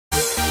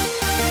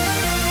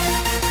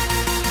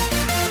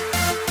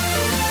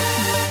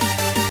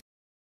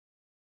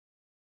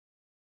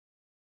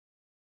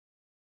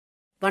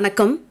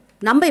வணக்கம்.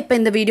 நம்ம இப்போ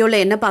இந்த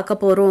வீடியோவில் என்ன பார்க்க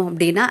போகிறோம்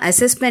அப்படின்னா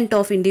அசஸ்மெண்ட்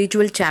ஆஃப்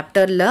இண்டிவிஜுவல்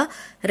சாப்டரில்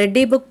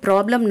ரெட்டி புக்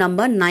ப்ராப்ளம்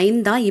நம்பர் 9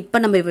 தான் இப்போ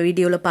நம்ம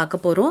வீடியோவில்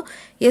பார்க்க போகிறோம்.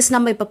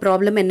 நம்ம இப்போ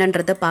ப்ராப்ளம்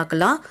என்னன்றதை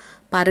பார்க்கலாம்.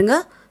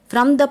 பாருங்கள்.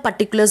 From the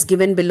particulars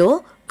given below,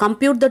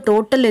 compute the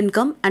total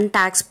income and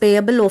tax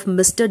payable of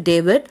Mr.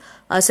 David,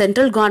 a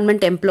central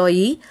government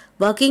employee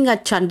working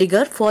at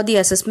Chandigarh for the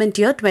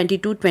assessment year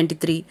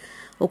 22-23.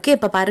 Okay,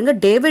 இப்போ பாருங்கள்,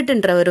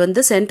 டேவிட்ன்றவர்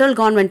வந்து சென்ட்ரல்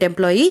கவர்மெண்ட்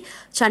எம்ப்ளாயி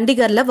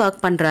சண்டிகரில்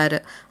work பண்ணுறாரு.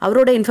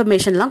 அவரோட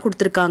இன்ஃபர்மேஷன்லாம்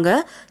கொடுத்துருக்காங்க.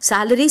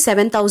 Salary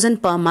 7,000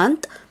 per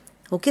month.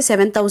 Okay,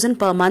 7,000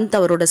 per month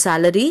அவரோட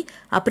salary.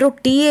 அப்புறம்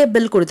DA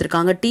bill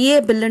கொடுத்துருக்காங்க. டிஏ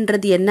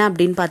பில்லுன்றது என்ன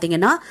அப்படின்னு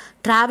பார்த்தீங்கன்னா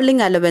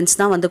ட்ராவலிங் அலவன்ஸ்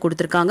தான் வந்து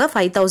கொடுத்துருக்காங்க.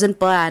 5,000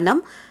 per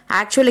annum.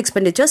 Actual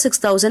expenditure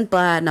 6,000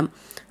 per annum.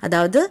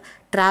 அதாவது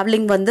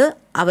ட்ராவலிங் வந்து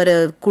அவர்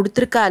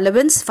கொடுத்துருக்க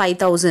அலவன்ஸ்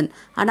 5,000,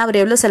 ஆனால் அவர்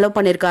எவ்வளோ செலவு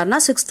பண்ணியிருக்காருனா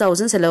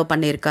 6,000 செலவு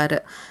பண்ணியிருக்காரு.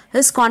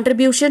 His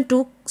contribution to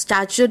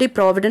statutory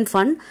provident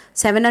fund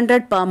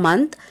 700 per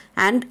month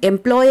and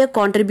employer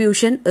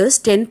contribution is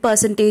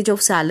 10%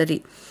 of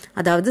salary.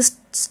 அதாவது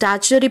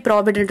ஸ்டாச்சுரி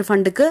ப்ராவிடென்ட்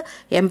ஃபண்டுக்கு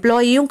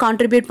எம்ப்ளாயியும்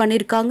கான்ட்ரிபியூட்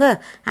பண்ணியிருக்காங்க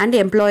அண்ட்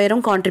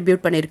எம்ப்ளாயரும்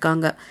கான்ட்ரிபியூட்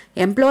பண்ணியிருக்காங்க.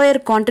 Employer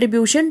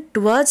contribution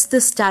towards the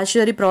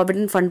statutory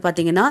provident fund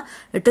பார்த்தீங்கன்னா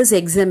இட் இஸ்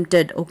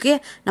எக்ஸம்டட். ஓகே,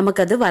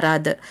 நமக்கு அது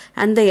வராது.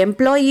 அண்ட் த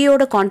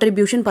எம்ப்ளாயியோட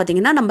கான்ட்ரிபியூஷன்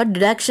பார்த்தீங்கன்னா நம்ம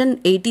deduction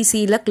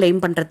 80Cயில்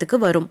claim பண்ணுறதுக்கு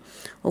வரும்.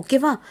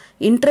 ஓகேவா.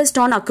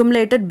 Interest on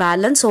accumulated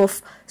balance of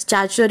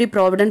statutory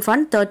provident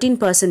fund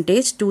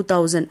 13%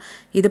 2,000.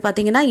 இது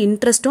பார்த்தீங்கன்னா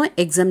இன்ட்ரெஸ்ட்டும்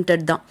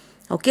எக்ஸம்டட் தான்.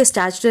 Okay,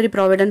 statutory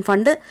provident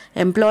fund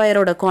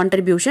எம்ப்ளாயரோட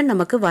contribution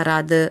நமக்கு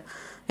வராது.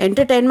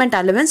 Entertainment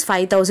allowance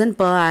 5,000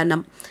 per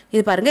annum.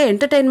 இது பாருங்கள்,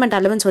 என்டர்டெயின்மெண்ட்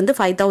அலவன்ஸ் வந்து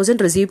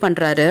 5,000 ரிசீவ்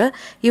பண்ணுறாரு.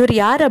 இவர்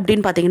யார்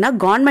அப்படின்னு பார்த்தீங்கன்னா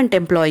government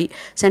employee,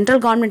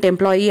 central government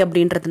employee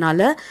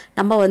அப்படின்றதுனால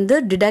நம்ம வந்து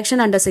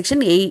டிடக்ஷன் அண்டர்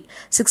செக்ஷன்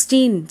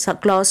 16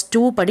 clause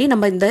 2 படி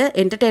நம்ம இந்த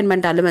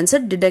என்டர்டெயின்மெண்ட் அலவன்ஸை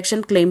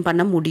டிடக்ஷன் கிளைம்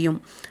பண்ண முடியும்.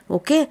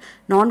 ஓகே,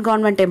 நான்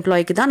கவர்மெண்ட்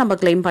எம்ப்ளாய்க்கு தான் நம்ம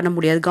கிளைம் பண்ண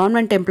முடியாது.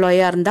 கவர்மெண்ட்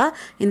எம்ப்ளாயாக இருந்தால்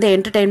இந்த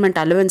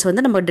என்டர்டெயின்மெண்ட் அலவன்ஸ்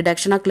வந்து நம்ம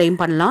டிடக்ஷனாக கிளைம்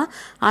பண்ணலாம்.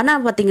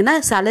 ஆனால் பார்த்தீங்கன்னா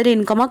சேலரி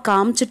இன்கமாக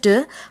காமிச்சிட்டு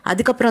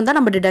அதுக்கப்புறம் தான்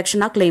நம்ம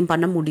டிடக்ஷனாக கிளைம்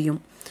பண்ண முடியும்.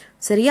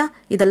 சரியா,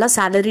 இதெல்லாம்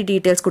சேலரி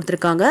டீட்டெயில்ஸ்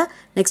கொடுத்துருக்காங்க.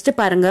 நெக்ஸ்ட்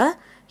பாருங்க,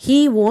 he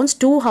owns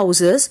 2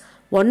 houses,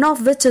 one of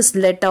which is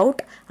let out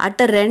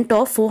at a rent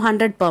of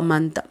 400 per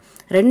month.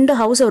 2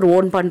 house our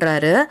own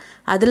பண்ணுறாரு.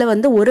 அதில்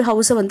வந்து ஒரு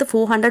ஹவுஸை வந்து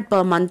 400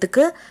 per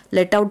monthக்கு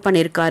லெட் அவுட்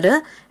பண்ணியிருக்காரு.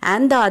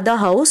 And the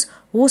other house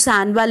whose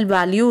annual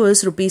value is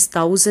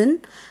 ₹1,000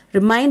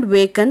 remained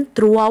vacant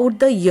throughout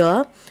the year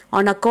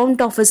on account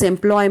of his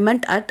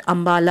employment at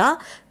Ambala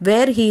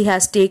where he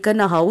has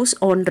taken a house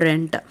on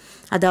rent.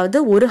 அதாவது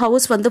ஒரு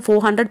house வந்து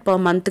 400 per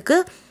monthக்கு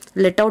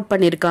let out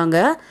பண்ணியிருக்காங்க.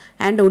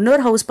 And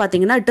இன்னொரு house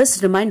பார்த்தீங்கன்னா it is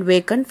remind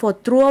vacant for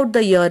through out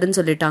the இயர்னு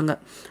சொல்லிட்டாங்க.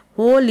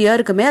 Whole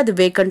இயருக்குமே அது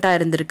வேக்கண்ட்டாக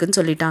இருந்திருக்குன்னு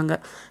சொல்லிட்டாங்க.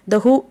 த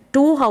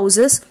 2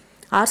 houses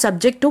are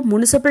subject to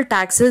municipal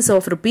taxes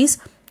of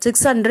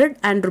 ₹600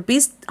 and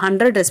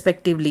 ₹100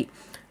 respectively.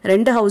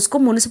 2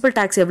 ஹவுஸ்க்கும் municipal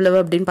tax எவ்வளவு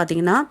அப்படின்னு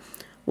பார்த்தீங்கன்னா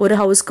ஒரு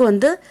ஹவுஸ்க்கு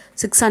வந்து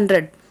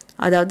 600,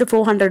 அதாவது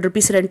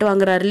 ₹400 ரெண்ட்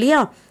வாங்குறாரு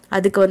இல்லையா,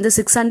 அதுக்கு வந்து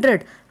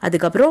 600.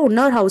 அதுக்கப்புறம்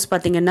இன்னொரு ஹவுஸ்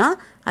பார்த்தீங்கன்னா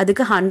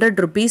அதுக்கு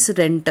 ₹100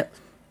 ரெண்ட்.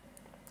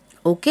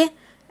 ஓகே,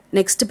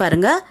 நெக்ஸ்ட்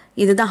பாருங்கள்,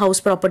 இதுதான்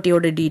ஹவுஸ்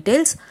ப்ராப்பர்ட்டியோட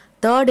டீட்டெயில்ஸ்.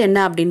 தேர்ட் என்ன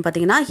அப்படின்னு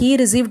பார்த்தீங்கன்னா he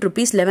received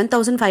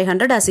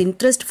 ₹11,500 as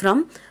interest from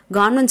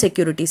government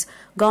securities.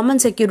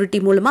 Government security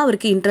மூலமாக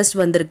அவருக்கு இன்ட்ரெஸ்ட்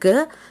வந்திருக்கு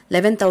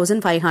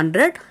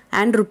 11,500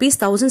 and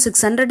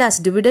 ₹1,600 as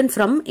dividend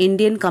from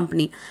Indian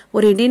company.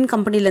 ஒரு இந்தியன்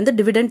கம்பெனிலேருந்து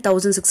டிவிடெண்ட்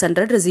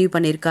 1,600 ரிசீவ்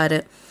பண்ணியிருக்காரு.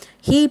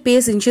 He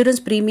pays insurance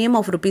premium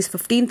of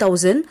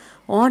 ₹15,000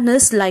 on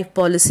his life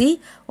policy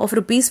of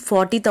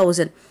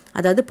 ₹40,000.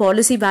 அதாவது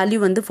பாலிசி வேல்யூ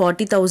வந்து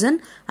 40,000.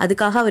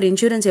 அதுக்காக அவர்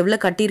insurance எவ்வளோ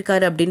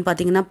கட்டியிருக்காரு அப்படின்னு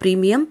பார்த்தீங்கன்னா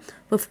ப்ரீமியம்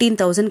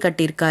 15,000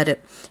 கட்டியிருக்காரு.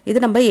 இது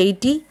நம்ம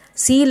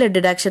 80Cயில்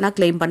டிடக்ஷனாக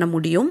கிளைம் பண்ண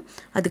முடியும்.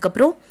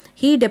 அதுக்கப்புறம்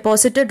he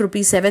deposited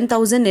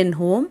 ₹7,000 in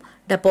home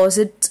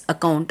deposits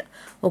account.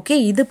 Okay,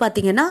 இது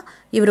பார்த்தீங்கன்னா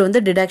இவர்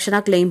வந்து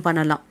டிடக்ஷனாக கிளைம்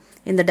பண்ணலாம்.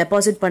 இந்த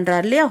டெபாசிட்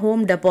பண்ணுறாரு இல்லையா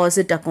ஹோம்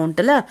டெபாசிட்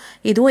அக்கௌண்ட்டில்,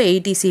 இதுவும்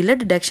 80Cயில்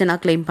டிடக்ஷனாக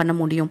கிளைம் பண்ண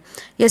முடியும்.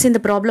 இந்த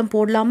ப்ராப்ளம்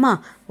போடலாமா?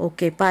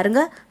 ஓகே,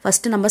 பாருங்கள்,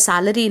 ஃபஸ்ட்டு நம்ம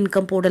சேலரி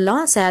இன்கம்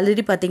போடலாம்.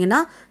 சேலரி பார்த்தீங்கன்னா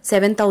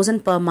 7,000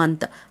 per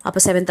month. அப்போ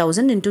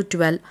 7,000 into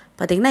 12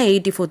 பார்த்தீங்கன்னா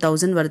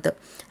 84,000 வருது.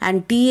 அண்ட்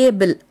டிஏ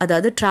பில்,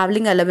 அதாவது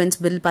ட்ராவலிங் அலவன்ஸ்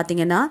பில்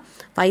பார்த்தீங்கன்னா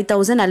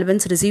 5,000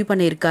 அலவன்ஸ் ரிசீவ்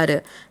பண்ணியிருக்காரு.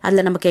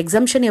 அதில் நமக்கு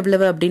எக்ஸம்ஷன்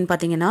எவ்வளவு அப்படின்னு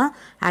பார்த்தீங்கன்னா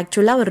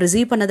ஆக்சுவலாக அவர்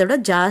ரிசீவ் பண்ணதை விட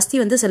ஜாஸ்தி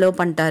வந்து செலவு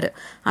பண்ணிட்டாரு.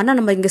 ஆனால்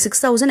நம்ம இங்கே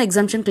 6,000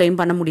 எக்ஸம்ஷன் கிளைம்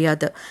பண்ண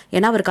முடியாது.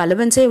 ஏன்னா அவருக்கு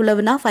அலவன்ஸே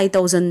எவ்வளவுனா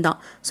 5,000 தான்.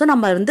 ஸோ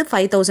நம்ம வந்து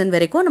 5,000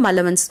 வரைக்கும் நம்ம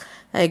அலவன்ஸ்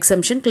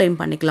எக்ஸம்ஷன் கிளைம்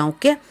பண்ணிக்கலாம்.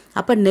 ஓகே,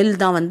 அப்போ நில்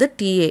தான் வந்து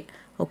டிஏ.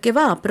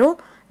 ஓகேவா. அப்புறம்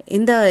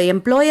இந்த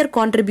எம்ப்ளாயர்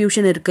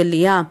கான்ட்ரிபியூஷன் இருக்குது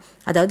இல்லையா,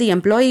 அதாவது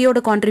எம்ப்ளாயியோட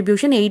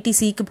கான்ட்ரிபியூஷன்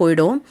 80Cக்கு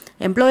போயிடும்.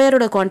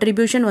 எம்ப்ளாயரோட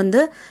கான்ட்ரிபியூஷன்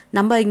வந்து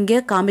நம்ம இங்கே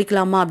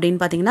காமிக்கலாமா அப்படின்னு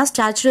பார்த்தீங்கன்னா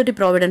ஸ்டாச்சுரி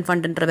ப்ராவிடென்ட்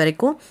ஃபண்டுன்ற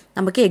வரைக்கும்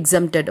நமக்கு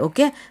எக்ஸம்டட்.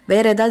 ஓகே,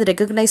 வேறு ஏதாவது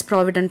ரெக்கக்னைஸ்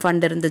ப்ராவிடென்ட்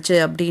ஃபண்ட் இருந்துச்சு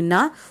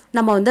அப்படின்னா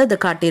நம்ம வந்து அதை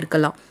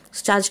காட்டியிருக்கலாம்.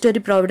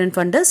 Statutory provident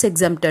fund is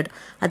exempted.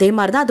 அதே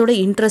மாதிரி தான் அதோட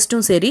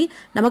இன்ட்ரெஸ்ட்டும் சரி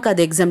நமக்கு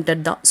அது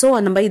எக்ஸம்ப்டட் தான். ஸோ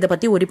நம்ம இதை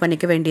பற்றி ஒரி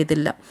பண்ணிக்க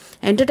வேண்டியதில்லை.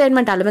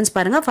 என்டர்டைன்மெண்ட் அலவன்ஸ்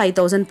பாருங்கள்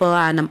 5,000 per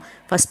annum.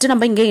 ஃபஸ்ட்டு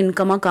நம்ம இங்கே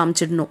இன்கமாக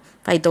காமிச்சிடணும்.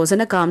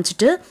 5,000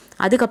 காமிச்சிட்டு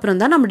அதுக்கப்புறம்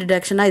தான் நம்ம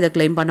டிடக்ஷனாக இதை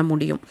கிளைம் பண்ண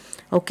முடியும்.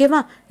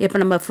 ஓகேவா? இப்போ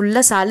நம்ம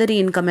ஃபுல்லாக சேலரி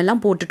இன்கம்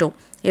எல்லாம் போட்டுட்டோம்.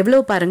 எவ்வளோ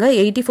பாருங்கள்,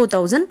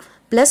 84,000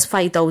 +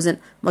 5,000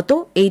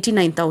 மொத்தம்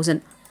 89,000.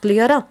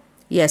 கிளியரா?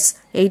 எஸ்,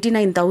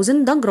 89,000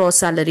 தான் க்ராஸ்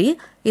சேலரி.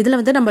 இதில்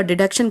வந்து நம்ம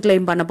டிடக்ஷன்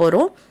கிளைம் பண்ண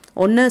போகிறோம்.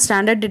 ஒன்று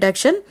ஸ்டாண்டர்ட்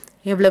டிடக்ஷன்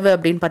எவ்வளவு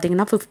அப்படின்னு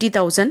பார்த்தீங்கன்னா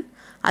 50,000.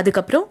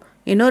 அதுக்கப்புறம்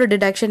இன்னொரு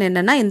டிடக்ஷன்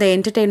என்னென்னா இந்த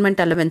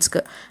என்டர்டெயின்மெண்ட்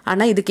அலவன்ஸ்க்கு.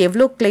 ஆனால் இதுக்கு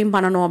எவ்வளோ கிளைம்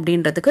பண்ணணும்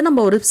அப்படின்றதுக்கு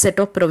நம்ம ஒரு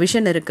செட் ஆஃப்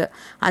ப்ரொவிஷன் இருக்குது.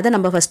 அதை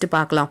நம்ம ஃபஸ்ட்டு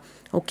பார்க்கலாம்.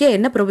 ஓகே,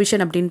 என்ன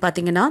ப்ரொவிஷன் அப்படின்னு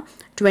பார்த்தீங்கன்னா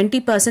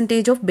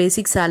 20% ஆஃப்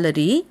பேசிக்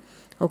சேலரி,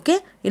 ஓகே,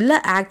 இல்லை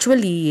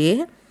ஆக்சுவல் இஏ,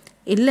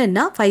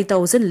 இல்லைன்னா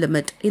 5,000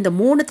 லிமிட். இந்த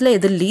மூணுத்தில்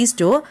எது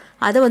லீஸ்டோ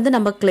அதை வந்து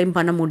நம்ம கிளைம்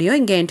பண்ண முடியும்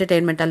இங்கே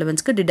என்டர்டெயின்மெண்ட்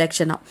அலவன்ஸ்க்கு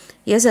டிடக்ஷனாக.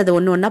 எஸ், அது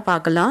ஒன்று ஒன்றா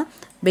பார்க்கலாம்.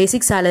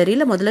 பேசிக்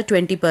சேலரியில் முதல்ல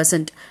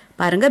 20%.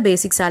 பாருங்கள்,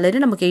 பேசிக் சேலரி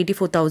நமக்கு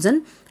 84,000,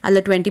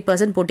 அதில்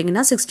 20%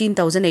 போட்டிங்கன்னா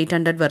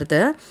 16,800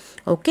 வருது.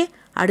 ஓகே,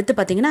 அடுத்து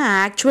பார்த்தீங்கன்னா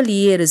ஆக்சுவல்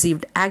இஏ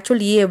ரிசீவ்ட்.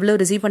 ஆக்சுவல் இஏ எவ்வளோ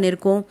ரிசீவ்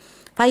பண்ணியிருக்கோம்?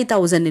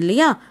 5,000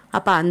 இல்லையா?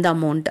 அப்போ அந்த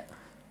அமௌண்ட்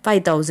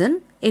 5,000.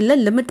 இல்லை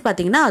லிமிட்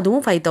பார்த்தீங்கன்னா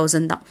அதுவும்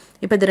 5,000 தான்.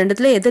 இப்போ இது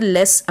ரெண்டுத்தில் எது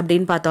லெஸ்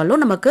அப்படின்னு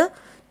பார்த்தாலும் நமக்கு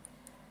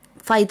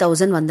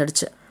 5,000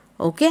 வந்துடுச்சு.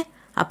 ஓகே,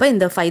 அப்போ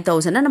இந்த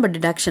 5,000 நம்ம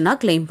டிடக்ஷனாக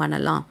கிளைம்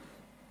பண்ணலாம்.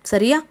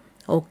 சரியா?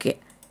 ஓகே,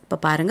 இப்போ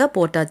பாருங்கள்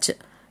போட்டாச்சு.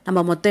 நம்ம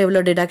மொத்தம் எவ்வளோ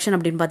டிடக்ஷன்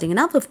அப்படின்னு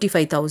பார்த்தீங்கன்னா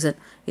 55,000.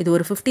 இது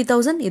ஒரு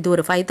 50,000, இது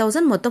ஒரு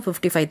 5,000, மொத்தம்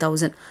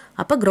 55,000.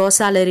 அப்போ க்ராஸ்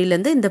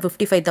சேலரியிலேருந்து இந்த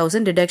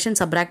 55,000 டிடக்ஷன்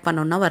சப்ராக்ட்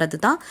பண்ணோன்னா வரது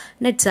தான்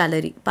நெட்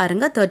சேலரி.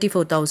 பாருங்கள்,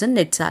 34,000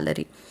 நெட்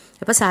சேலரி.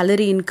 இப்போ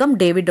சேலரி இன்கம்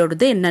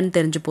டேவிடோடது என்னன்னு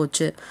தெரிஞ்சு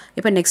போச்சு.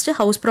 இப்போ நெக்ஸ்ட்டு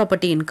ஹவுஸ்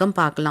ப்ராப்பர்ட்டி இன்கம்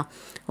பார்க்கலாம்.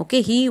 ஓகே,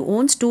 ஹீ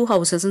ஓன்ஸ் 2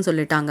 houses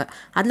சொல்லிட்டாங்க.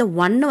 அதில்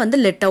 1 வந்து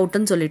லெட்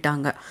அவுட்டுன்னு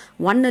சொல்லிட்டாங்க.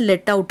 1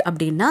 லெட் அவுட்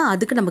அப்படின்னா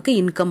அதுக்கு நமக்கு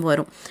இன்கம்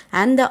வரும்.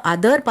 அண்ட் த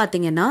அதர்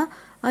பார்த்தீங்கன்னா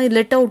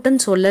லெட்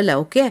அவுட்டுன்னு சொல்லலை.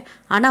 ஓகே,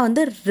 ஆனால்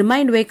வந்து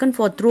remind vacant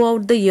for through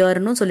out the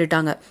இயர்னு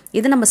சொல்லிட்டாங்க.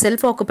 இது நம்ம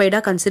செல்ஃப்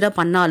ஆக்குபைடாக கன்சிடர்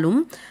பண்ணாலும்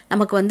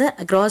நமக்கு வந்து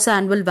cross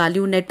annual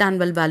value, net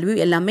annual value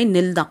எல்லாமே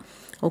நில் தான்.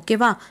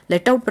 ஓகேவா?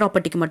 லெட் அவுட்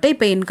ப்ராப்பர்ட்டிக்கு மட்டும்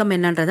இப்போ இன்கம்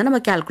என்னன்றதை நம்ம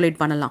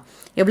கால்குலேட் பண்ணலாம்.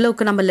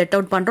 எவ்வளோக்கு நம்ம லெட்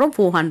அவுட் பண்ணுறோம்?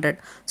 400.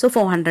 ஸோ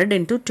 400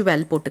 ×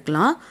 12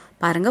 போட்டுக்கலாம்.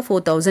 பாருங்கள்,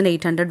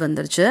 4,800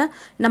 வந்துருச்சு.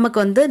 நமக்கு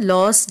வந்து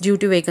லாஸ் டியூ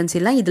டு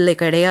வேகன்சிலாம் இதில்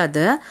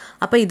கிடையாது.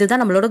 அப்போ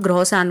இதுதான் நம்மளோட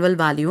கிராஸ் ஆனுவல்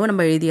வேல்யூ.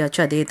 நம்ம எழுதியாச்சு,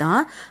 அதே தான்.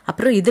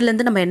 அப்புறம்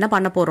இதுலேருந்து நம்ம என்ன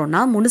பண்ண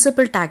போகிறோம்னா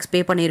முனிசிபல் டேக்ஸ்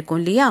பே பண்ணியிருக்கோம்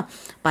இல்லையா?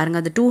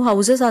 பாருங்கள், அந்த 2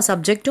 houses R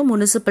subject to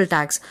municipal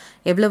tax.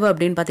 எவ்வளவு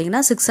அப்படின்னு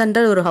பார்த்தீங்கன்னா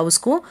 600 ஒரு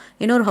ஹவுஸ்க்கும்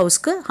இன்னொரு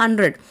ஹவுஸ்க்கு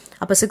 100.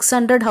 அப்போ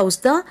 600 ஹவுஸ்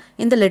தான்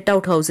இந்த லெட்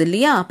அவுட் ஹவுஸ்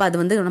இல்லையா? அப்போ அது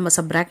வந்து நம்ம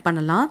சப்ராக்ட்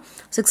பண்ணலாம்.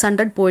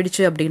 600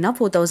 போயிடுச்சு அப்படின்னா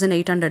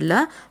 4,800ல்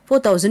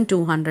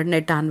 4,200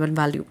 நெட் ஆனுவல்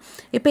வேல்யூ.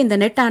 இப்போ இந்த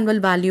நெட் ஆனுவல்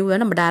வேல்யூவை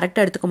நம்ம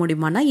டைரக்டாக எடுத்துக்க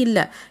முடியுமானா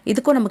இல்லை.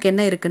 இதுக்கும் நமக்கு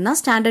என்ன இருக்குன்னா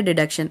ஸ்டாண்டர்ட்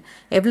டிடக்ஷன்.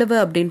 எவ்வளவு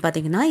அப்படின்னு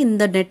பார்த்தீங்கன்னா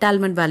இந்த நெட்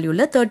ஆனுவல்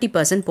வேல்யூவில்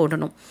 30%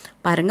 போடணும்.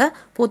 பாருங்கள்,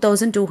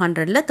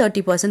 4,200ல்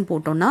 30%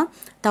 போட்டோம்னா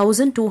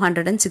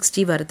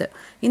 1,260 வருது.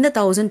 இந்த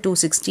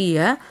 1,260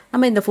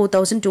 நம்ம இந்த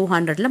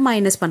 4,200ல்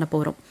மைனஸ் பண்ண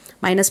போகிறோம்.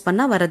 மைனஸ்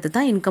பண்ணால் வரது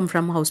தான் இன்கம்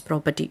ஃப்ரம் ஹவுஸ்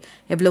ப்ராப்பர்ட்டி.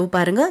 எவ்வளவு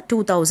பாருங்கள்,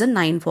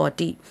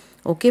 2,940.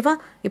 ஓகேவா?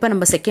 இப்போ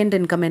நம்ம செகண்ட்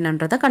இன்கம்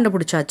என்னன்றதை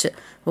கண்டுபிடிச்சாச்சு.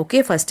 Okay,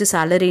 first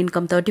salary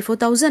income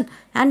 34,000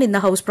 and இந்த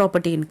ஹவுஸ்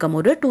ப்ராப்பர்ட்டி இன்கம்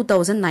ஒரு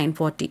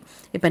 2,940.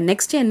 இப்போ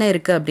நெக்ஸ்ட் என்ன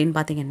இருக்குது அப்படின்னு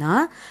பார்த்தீங்கன்னா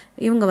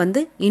இவங்க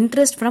வந்து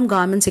இன்ட்ரெஸ்ட் ஃப்ரம்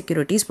கவர்மெண்ட்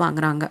செக்யூரிட்டிஸ்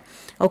வாங்குறாங்க.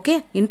 Okay,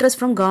 interest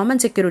from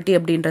government security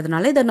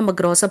அப்படின்றதுனால இதை நம்ம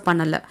க்ராஸ் அப்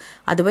பண்ணலை.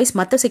 அதர்வைஸ்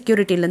மற்ற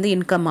செக்யூரிட்டிலேருந்து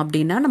இன்கம்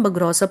அப்படின்னா நம்ம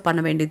க்ராஸ் அப்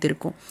பண்ண வேண்டியது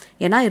இருக்கும்.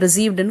 ஏன்னா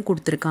ரிசீவ்டுன்னு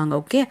கொடுத்துருக்காங்க.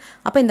 ஓகே,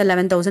 அப்போ இந்த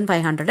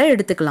 11,500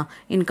 எடுத்துக்கலாம்.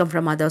 Income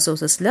from other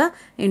சோர்சஸில்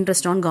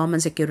interest on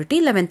government security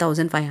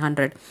 11,500.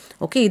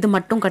 Okay, இது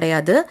மட்டும்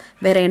கிடையாது,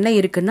 வேற என்ன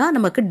இருக்குன்னா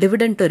நமக்கு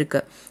டிவிடெண்ட்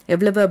இருக்குது.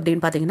 எவ்வளவு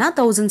அப்படின்னு பார்த்தீங்கன்னா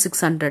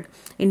 1,600.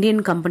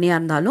 இந்தியன் கம்பெனியாக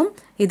இருந்தாலும்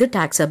இது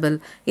டாக்ஸபிள்.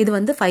 இது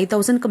வந்து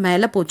 5,000க்கு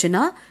மேலே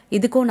போச்சுன்னா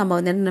இதுக்கும் நம்ம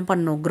வந்து என்ன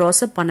பண்ணணும்?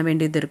 க்ராஸ் அப் பண்ண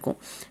வேண்டியது இருக்கும்.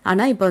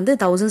 ஆனால் இப்போ வந்து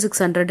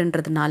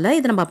 1,600ன்றதுனால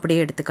இது நம்ம அப்படியே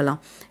எடுத்துக்கலாம்.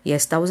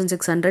 எஸ்,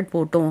 1,600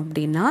 போட்டோம்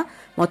அப்படின்னா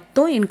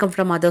மொத்தம் இன்கம்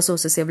ஃப்ரம் அதர்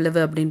சோர்சஸ்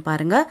எவ்வளவு அப்படின்னு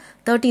பாருங்கள்,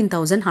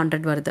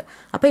 13,100 வருது.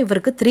 அப்போ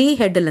இவருக்கு 3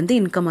 ஹெட்லேருந்து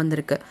இன்கம்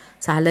வந்திருக்கு.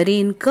 Salary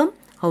income,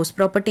 house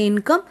property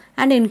income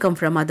and income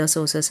from other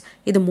sources.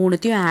 இது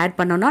மூணுத்தையும் ஆட்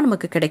பண்ணோன்னா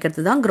நமக்கு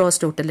கிடைக்கிறது தான் கிராஸ்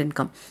டோட்டல்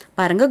இன்கம்.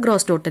 பாருங்கள்,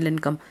 கிராஸ் டோட்டல்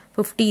இன்கம்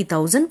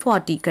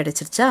 50,040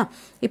 கிடைச்சிருச்சா?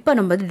 இப்போ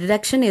நம்ம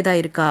டிடக்ஷன் எதா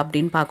இருக்கா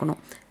அப்படின்னு பார்க்கணும்.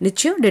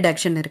 நிச்சயம்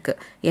டிடக்ஷன் இருக்குது.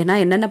 ஏன்னா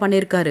என்னென்ன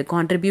பண்ணியிருக்காரு?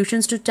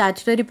 Contributions to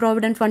statutory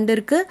provident fund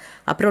இருக்குது,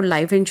 அப்புறம்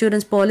லைஃப்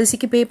இன்சூரன்ஸ்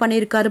பாலிசிக்கு பே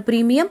பண்ணியிருக்காரு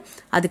ப்ரீமியம்,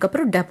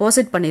 அதுக்கப்புறம்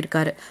டெபாசிட்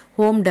பண்ணியிருக்காரு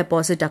ஹோம்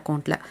டெபாசிட்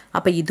அக்கௌண்ட்டில்.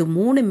 அப்போ இது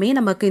மூணுமே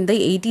நமக்கு இந்த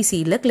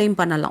 80Cயில் கிளைம்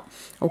பண்ணலாம்.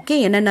 ஓகே,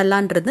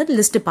 என்னென்னலான்றது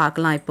லிஸ்ட்டு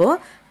பார்க்கலாம். இப்போது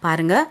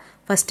பாருங்கள்,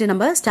 ஃபஸ்ட்டு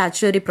நம்ம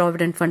ஸ்டாச்சுட்டரி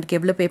ப்ராவிடென்ட் ஃபண்ட்க்கு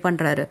எவ்வளோ பே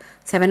பண்ணுறாரு?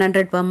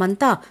 700 per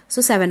month. ஸோ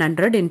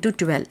 700 ×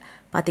 12.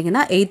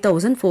 பார்த்தீங்கன்னா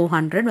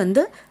 8400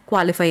 வந்து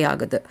குவாலிஃபை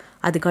ஆகுது.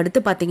 அதுக்கு அடுத்து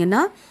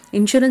பார்த்தீங்கன்னா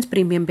இன்சூரன்ஸ்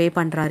ப்ரீமியம் பே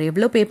பண்ணுறாரு.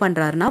 எவ்வளோ பே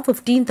பண்ணுறாருன்னா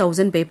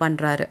 15,000 பே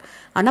பண்ணுறாரு.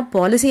 ஆனால்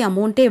பாலிசி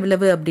அமௌண்ட்டே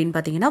எவ்வளவு அப்படின்னு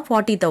பார்த்தீங்கன்னா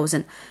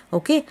 40,000.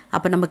 ஓகே,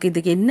 அப்போ நமக்கு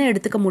இதுக்கு என்ன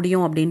எடுத்துக்க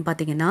முடியும் அப்படின்னு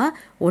பார்த்தீங்கன்னா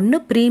ஒன்று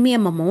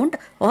premium amount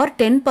R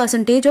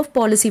 10% of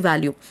policy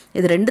value.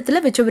 இது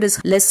ரெண்டுத்தில் விச் இஸ்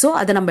லெஸ்ஸோ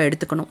அதை நம்ம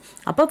எடுத்துக்கணும்.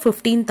 அப்போ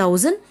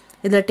 15,000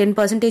 இதில்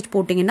 10%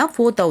 போட்டிங்கன்னா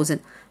 4,000.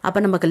 அப்போ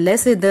நமக்கு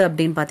லெஸ் இது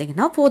அப்படின்னு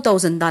பார்த்தீங்கன்னா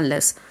 4,000 தான்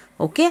less.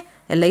 Okay,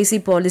 LIC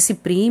policy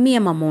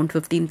premium amount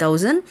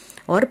 15,000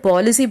 R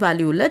policy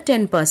வேல்யூவில்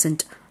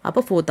 10%. அப்போ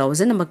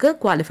 4,000 நமக்கு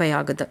குவாலிஃபை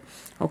ஆகுது.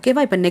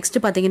 ஓகேவா? இப்போ நெக்ஸ்ட்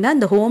பார்த்தீங்கன்னா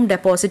இந்த ஹோம்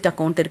டெபாசிட்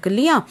அக்கௌண்ட் இருக்கு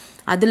இல்லையா,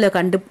 அதில்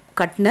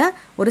கட்டின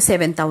ஒரு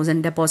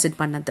 7,000 டெபாசிட்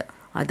பண்ணது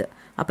அது.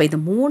 அப்போ இது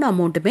 3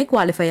 அமௌண்ட்டுமே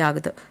குவாலிஃபை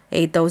ஆகுது.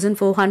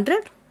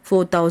 8,400,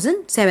 4,000,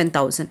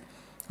 7,000.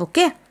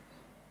 ஓகே,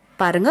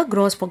 பாருங்க,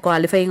 க்ரோஸ்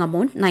குவாலிஃபைங்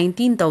அமௌண்ட்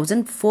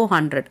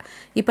 19,400.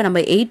 இப்போ நம்ம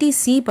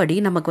 80C படி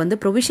நமக்கு வந்து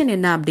ப்ரொவிஷன்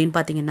என்ன அப்படின்னு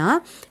பார்த்தீங்கன்னா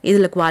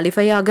இதில்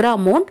குவாலிஃபை ஆகிற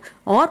அமௌண்ட்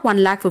ஆர்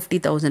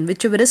 1,50,000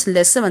 விச் இஸ்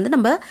லெஸ்ஸை வந்து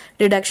நம்ம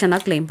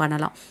டிடக்ஷனாக கிளைம்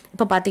பண்ணலாம்.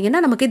 இப்போ பார்த்தீங்கன்னா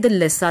நமக்கு இது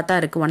லெஸ்ஸாக தான்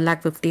இருக்குது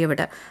 1,50,000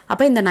 விட.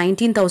 அப்போ இந்த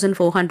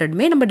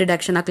 19,400மே நம்ம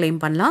டிடக்ஷனாக கிளைம்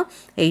பண்ணலாம்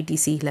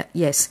 80Cயில்.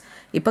 எஸ்,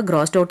 இப்போ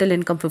கிராஸ் டோட்டல்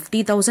இன்கம்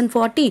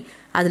 50,040,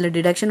 அதில்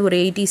டிடக்ஷன் ஒரு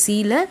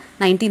 80Cயில்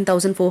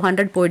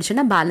 19,400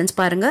 போயிடுச்சுன்னா பேலன்ஸ்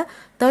பாருங்கள்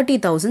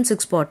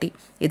 30,640.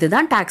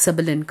 இதுதான்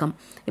டாக்ஸபிள் இன்கம்.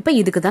 இப்போ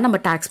இதுக்கு தான் நம்ம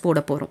டேக்ஸ் போட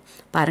போகிறோம்.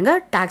 பாருங்கள்,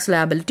 டேக்ஸ்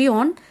லயபிலிட்டி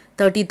ஆன்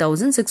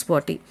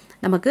 30,640.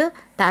 நமக்கு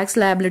டேக்ஸ்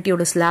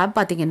லயபிலிட்டியோட ஸ்லாப்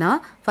பார்த்தீங்கன்னா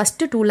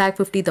ஃபஸ்ட்டு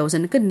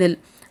 2,50,000க்கு நில்.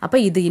 அப்போ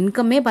இது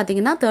இன்கமே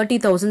பார்த்தீங்கன்னா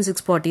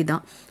 30,640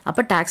 தான்.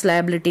 அப்போ டேக்ஸ்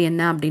லயபிலிட்டி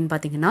என்ன அப்படின்னு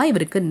பார்த்தீங்கன்னா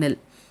இவருக்கு நில்.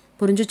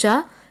 புரிஞ்சுச்சா?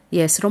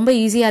 எஸ், ரொம்ப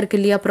ஈஸியாக இருக்குது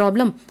இல்லையா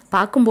ப்ராப்ளம்?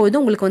 பார்க்கும்போது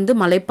உங்களுக்கு வந்து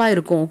மலைப்பாக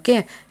இருக்கும். ஓகே,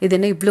 இது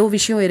என்ன இவ்வளோ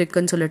விஷயம்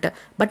இருக்குன்னு சொல்லிட்டு.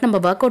 பட் நம்ம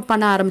ஒர்க் அவுட்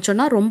பண்ண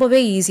ஆரம்பிச்சோன்னா ரொம்பவே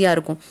ஈஸியாக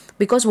இருக்கும்.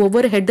 பிகாஸ்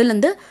ஒவ்வொரு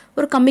ஹெட்டிலேருந்து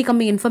ஒரு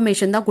கம்மி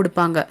இன்ஃபர்மேஷன் தான்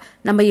கொடுப்பாங்க.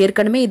 நம்ம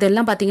ஏற்கனவே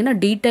இதெல்லாம் பார்த்தீங்கன்னா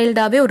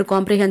டீட்டெயில்டாகவே ஒரு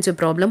காம்ப்ரிஹென்சிவ்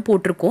ப்ராப்ளம்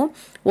போட்டிருக்கோம்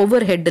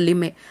ஒவ்வொரு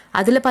ஹெட்லையுமே.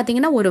 அதில்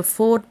பார்த்தீங்கன்னா ஒரு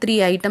 4-3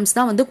 ஐட்டம்ஸ்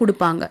தான் வந்து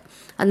கொடுப்பாங்க.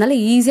 அதனால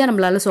ஈஸியாக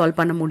நம்மளால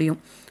சால்வ் பண்ண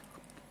முடியும்.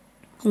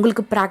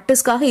 உங்களுக்கு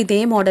ப்ராக்டிஸ்க்காக இதே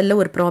மாடலில்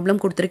ஒரு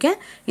ப்ராப்ளம் கொடுத்துருக்கேன்.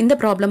 இந்த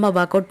ப்ராப்ளமை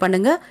ஒர்க் அவுட்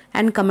பண்ணுங்கள்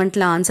அண்ட்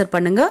கமெண்ட்டில் ஆன்சர்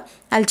பண்ணுங்கள்.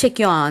 I'll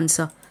check your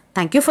answer.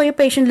 Thank you for your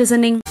patient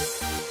listening.